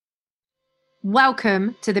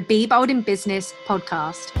Welcome to the Be Bold in Business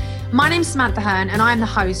podcast. My name's Samantha Hearn and I am the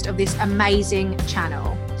host of this amazing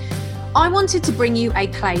channel. I wanted to bring you a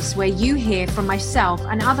place where you hear from myself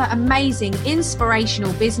and other amazing,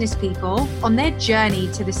 inspirational business people on their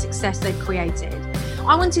journey to the success they've created.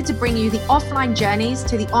 I wanted to bring you the offline journeys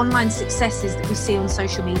to the online successes that we see on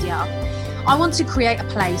social media. I want to create a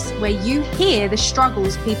place where you hear the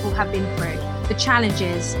struggles people have been through, the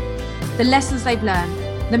challenges, the lessons they've learned,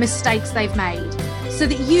 the mistakes they've made, so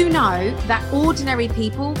that you know that ordinary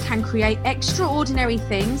people can create extraordinary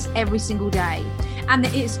things every single day, and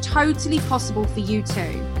that it's totally possible for you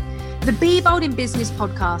too. The Be Bold in Business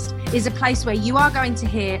podcast is a place where you are going to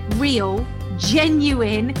hear real,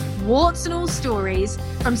 genuine, warts and all stories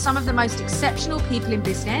from some of the most exceptional people in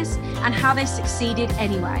business and how they succeeded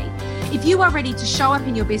anyway. If you are ready to show up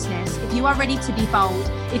in your business, if you are ready to be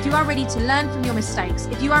bold, if you are ready to learn from your mistakes,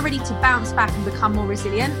 if you are ready to bounce back and become more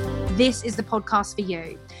resilient, this is the podcast for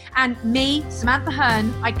you. And me, Samantha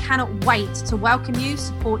Hearn, I cannot wait to welcome you,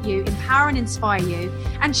 support you, empower and inspire you,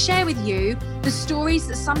 and share with you the stories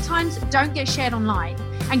that sometimes don't get shared online,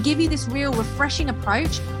 and give you this real refreshing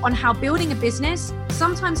approach on how building a business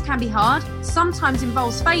sometimes can be hard, sometimes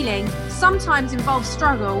involves failing, sometimes involves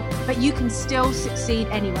struggle, but you can still succeed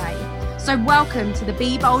anyway. So welcome to the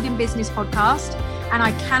Be Bold in Business podcast, and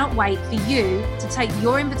I cannot wait for you to take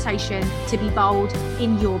your invitation to be bold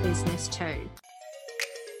in your business too.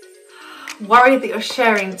 Worried that you're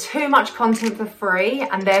sharing too much content for free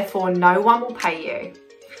and therefore no one will pay you?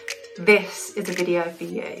 This is a video for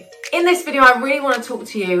you. In this video, I really want to talk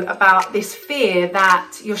to you about this fear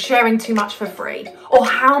that you're sharing too much for free. Or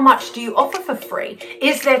how much do you offer for free?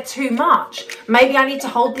 Is there too much? Maybe I need to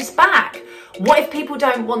hold this back. What if people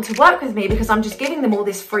don't want to work with me because I'm just giving them all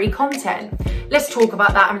this free content? Let's talk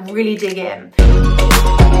about that and really dig in.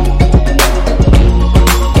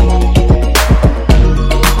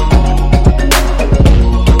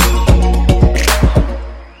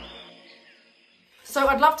 So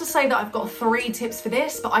I'd love to say that I've got 3 tips for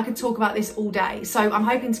this, but I could talk about this all day. So I'm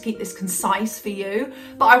hoping to keep this concise for you,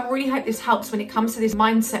 but I really hope this helps when it comes to this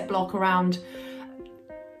mindset block around,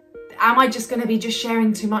 am I just going to be just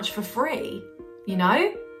sharing too much for free? You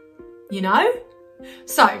know?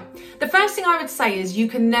 So the first thing I would say is you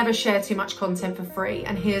can never share too much content for free.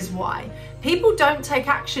 And here's why. People don't take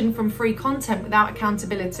action from free content without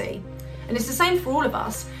accountability. And it's the same for all of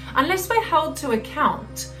us. Unless we're held to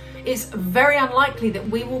account, it's very unlikely that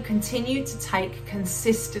we will continue to take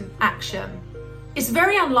consistent action. It's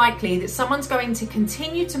very unlikely that someone's going to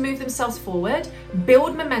continue to move themselves forward,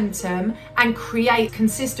 build momentum, and create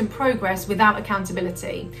consistent progress without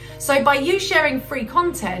accountability. So by you sharing free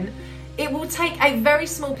content, it will take a very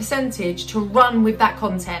small percentage to run with that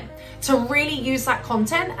content, to really use that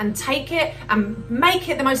content and take it and make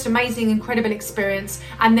it the most amazing, incredible experience,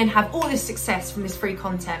 and then have all this success from this free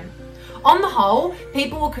content. On the whole,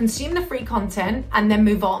 people will consume the free content and then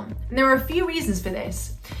move on. And there are a few reasons for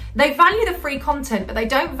this. They value the free content, but they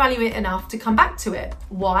don't value it enough to come back to it.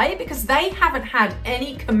 Why? Because they haven't had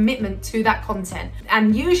any commitment to that content.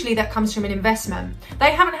 And usually that comes from an investment.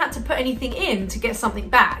 They haven't had to put anything in to get something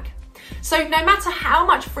back. So no matter how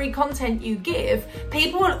much free content you give,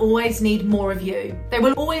 people will always need more of you. They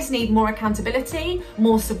will always need more accountability,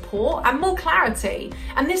 more support, and more clarity.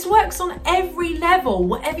 And this works on every level,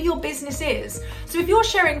 whatever your business is. So if you're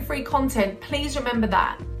sharing free content, please remember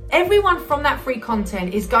that. Everyone from that free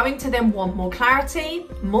content is going to then want more clarity,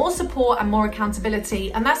 more support, and more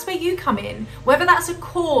accountability. And that's where you come in. Whether that's a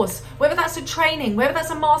course, whether that's a training, whether that's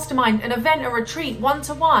a mastermind, an event, a retreat,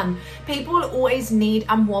 one-to-one, people will always need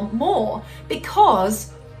and want more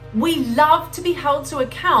because we love to be held to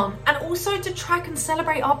account and also to track and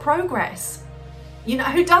celebrate our progress. You know,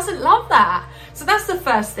 who doesn't love that? So that's the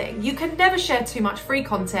first thing. You can never share too much free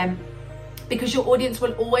content, because your audience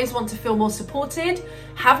will always want to feel more supported,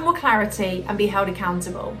 have more clarity, and be held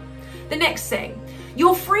accountable. The next thing,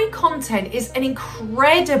 your free content is an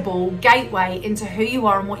incredible gateway into who you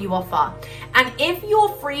are and what you offer. And if your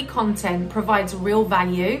free content provides real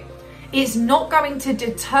value, it's not going to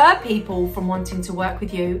deter people from wanting to work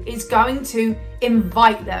with you, it's going to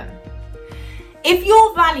invite them. If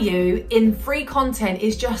your value in free content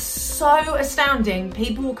is just so astounding,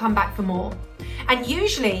 people will come back for more. And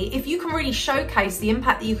usually, if you can really showcase the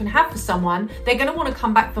impact that you can have for someone, they're going to want to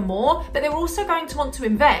come back for more, but they're also going to want to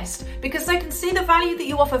invest because they can see the value that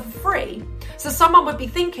you offer for free. So someone would be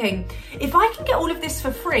thinking, if I can get all of this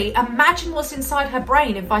for free, imagine what's inside her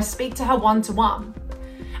brain if I speak to her one-to-one.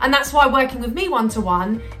 And that's why working with me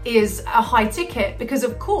one-to-one is a high ticket, because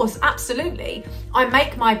of course, absolutely, I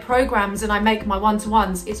make my programs and I make my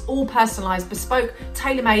one-to-ones. It's all personalized, bespoke,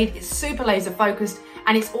 tailor-made, it's super laser focused,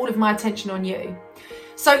 and it's all of my attention on you.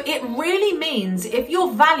 So it really means if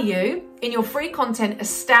your value in your free content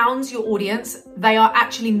astounds your audience, they are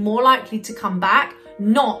actually more likely to come back,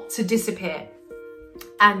 not to disappear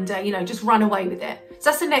and, just run away with it. So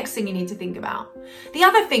that's the next thing you need to think about. The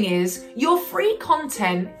other thing is your free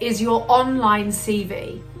content is your online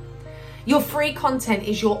CV. Your free content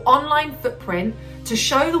is your online footprint to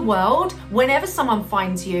show the world, whenever someone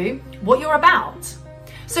finds you, what you're about.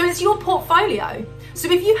 So it's your portfolio. So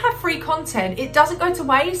if you have free content, it doesn't go to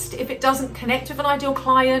waste. If it doesn't connect with an ideal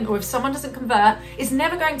client, or if someone doesn't convert, it's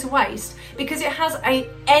never going to waste, because it has an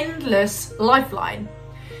endless lifeline.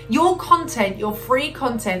 Your content, your free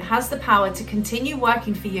content, has the power to continue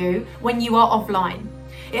working for you when you are offline.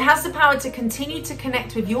 It has the power to continue to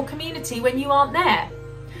connect with your community when you aren't there.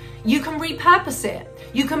 You can repurpose it.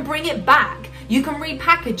 You can bring it back. You can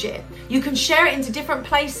repackage it. You can share it into different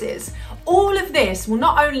places. All of this will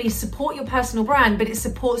not only support your personal brand, but it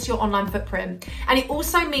supports your online footprint. And it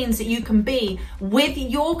also means that you can be with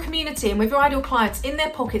your community and with your ideal clients in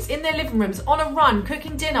their pockets, in their living rooms, on a run,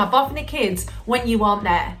 cooking dinner, buffing the kids when you aren't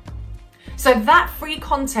there. So that free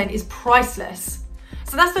content is priceless.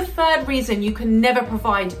 So that's the third reason you can never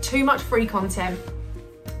provide too much free content.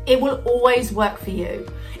 It will always work for you.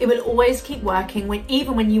 It will always keep working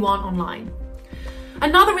even when you aren't online.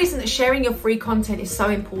 Another reason that sharing your free content is so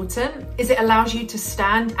important is it allows you to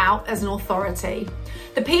stand out as an authority.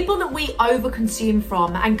 The people that we overconsume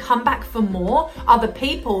from and come back for more are the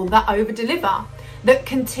people that overdeliver, that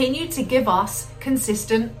continue to give us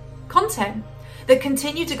consistent content, that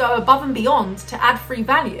continue to go above and beyond to add free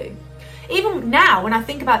value. Even now, when I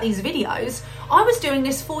think about these videos, I was doing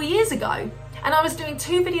this 4 years ago, and I was doing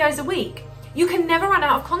 2 videos a week. You can never run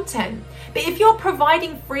out of content. But if you're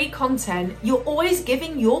providing free content, you're always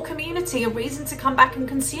giving your community a reason to come back and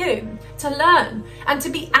consume, to learn, and to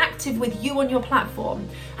be active with you on your platform.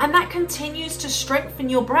 And that continues to strengthen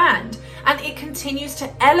your brand, and it continues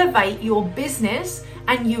to elevate your business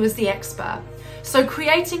and you as the expert. So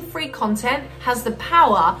creating free content has the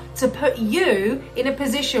power to put you in a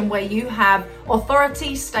position where you have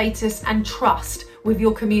authority, status, and trust with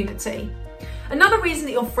your community. Another reason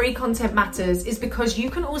that your free content matters is because you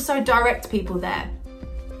can also direct people there.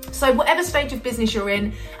 So whatever stage of business you're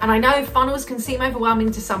in, and I know funnels can seem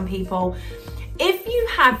overwhelming to some people, if you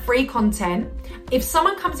have free content, if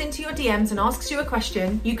someone comes into your DMs and asks you a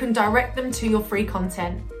question, you can direct them to your free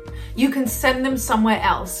content. You can send them somewhere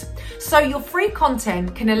else. So your free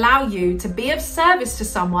content can allow you to be of service to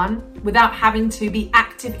someone without having to be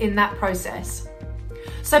active in that process.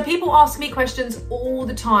 So people ask me questions all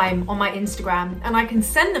the time on my Instagram, and I can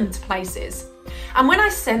send them to places. And when I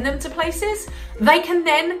send them to places, they can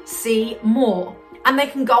then see more, and they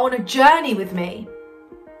can go on a journey with me.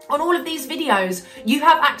 On all of these videos, you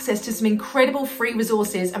have access to some incredible free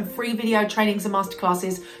resources and free video trainings and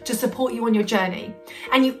masterclasses to support you on your journey.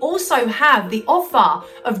 And you also have the offer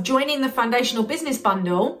of joining the Foundational Business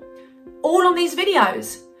Bundle, all on these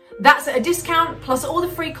videos. That's at a discount plus all the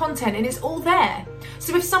free content, and it's all there.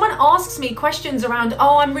 So if someone asks me questions around,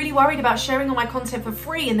 oh, I'm really worried about sharing all my content for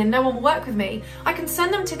free and then no one will work with me, I can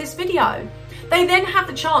send them to this video. They then have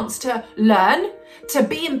the chance to learn, to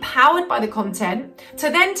be empowered by the content, to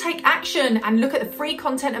then take action and look at the free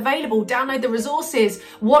content available, download the resources,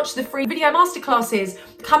 watch the free video masterclasses,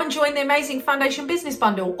 come and join the amazing Foundation Business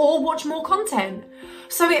Bundle, or watch more content.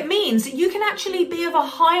 So it means that you can actually be of a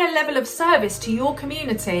higher level of service to your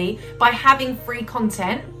community by having free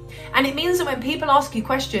content. And it means that when people ask you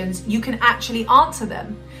questions, you can actually answer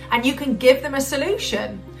them and you can give them a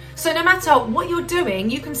solution. So no matter what you're doing,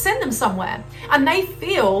 you can send them somewhere and they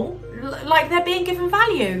feel like they're being given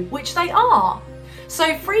value, which they are.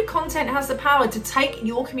 So free content has the power to take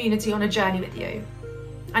your community on a journey with you.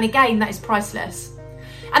 And again, that is priceless.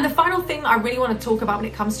 And the final thing that I really want to talk about when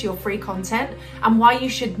it comes to your free content and why you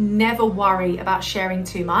should never worry about sharing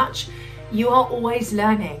too much, you are always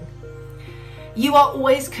learning. You are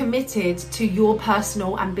always committed to your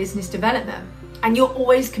personal and business development, and you're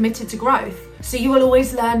always committed to growth. So you will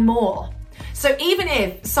always learn more. So even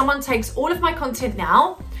if someone takes all of my content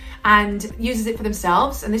now and uses it for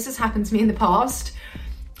themselves, and this has happened to me in the past,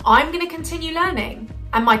 I'm going to continue learning,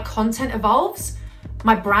 and my content evolves,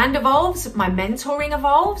 my brand evolves, my mentoring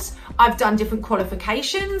evolves. I've done different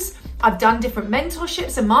qualifications. I've done different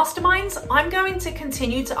mentorships and masterminds. I'm going to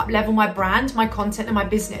continue to up-level my brand, my content, and my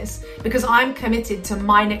business because I'm committed to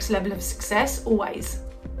my next level of success always.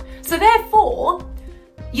 So therefore,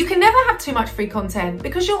 You can never have too much free content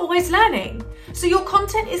because you're always learning. So your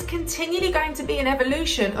content is continually going to be an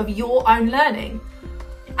evolution of your own learning.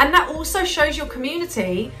 And that also shows your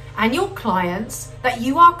community and your clients that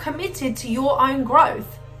you are committed to your own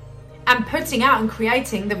growth and putting out and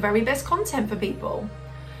creating the very best content for people.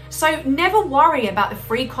 So never worry about the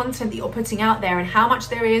free content that you're putting out there and how much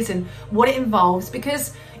there is and what it involves,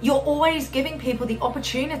 because you're always giving people the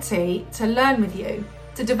opportunity to learn with you,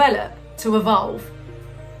 to develop, to evolve.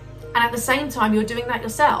 And at the same time, you're doing that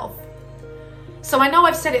yourself. So I know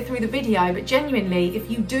I've said it through the video, but genuinely, if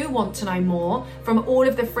you do want to know more from all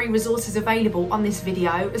of the free resources available on this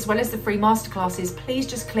video, as well as the free masterclasses, please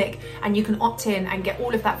just click and you can opt in and get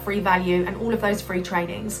all of that free value and all of those free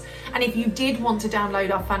trainings. And if you did want to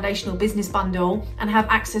download our foundational business bundle and have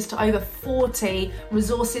access to over 40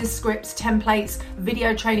 resources, scripts, templates,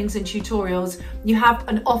 video trainings and tutorials, you have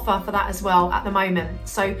an offer for that as well at the moment.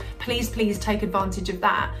 So please take advantage of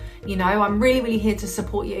that. You know, I'm really here to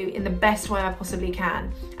support you in the best way I possibly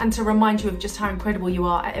can and to remind you of just how incredible you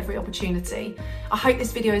are at every opportunity. I hope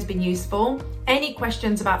this video has been useful. Any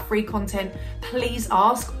questions about free content, please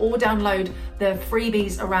ask or download the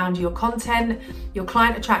freebies around your content, your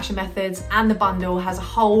client attraction methods, and the bundle has a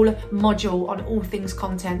whole module on all things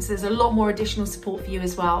content. So there's a lot more additional support for you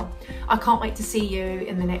as well. I can't wait to see you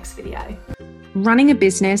in the next video. Running a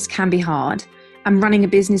business can be hard. And running a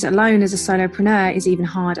business alone as a solopreneur is even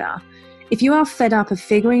harder. If you are fed up of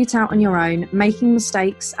figuring it out on your own, making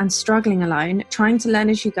mistakes and struggling alone, trying to learn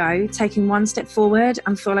as you go, taking one step forward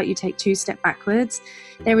and feel like you take 2 steps backwards,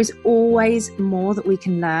 there is always more that we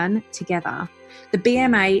can learn together. The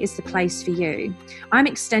BMA is the place for you. I'm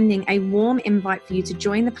extending a warm invite for you to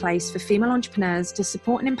join the place for female entrepreneurs to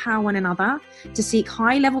support and empower one another, to seek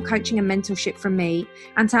high-level coaching and mentorship from me,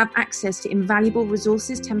 and to have access to invaluable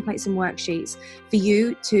resources, templates, and worksheets for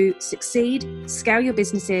you to succeed, scale your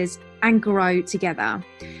businesses, and grow together.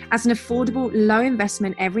 As an affordable, low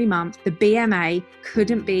investment every month, the BMA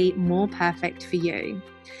couldn't be more perfect for you.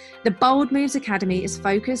 The Bold Moves Academy is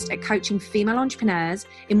focused at coaching female entrepreneurs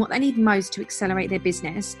in what they need most to accelerate their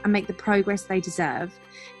business and make the progress they deserve.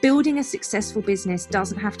 Building a successful business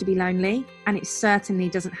doesn't have to be lonely, and it certainly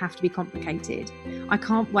doesn't have to be complicated. I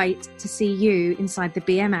can't wait to see you inside the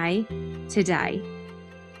BMA today.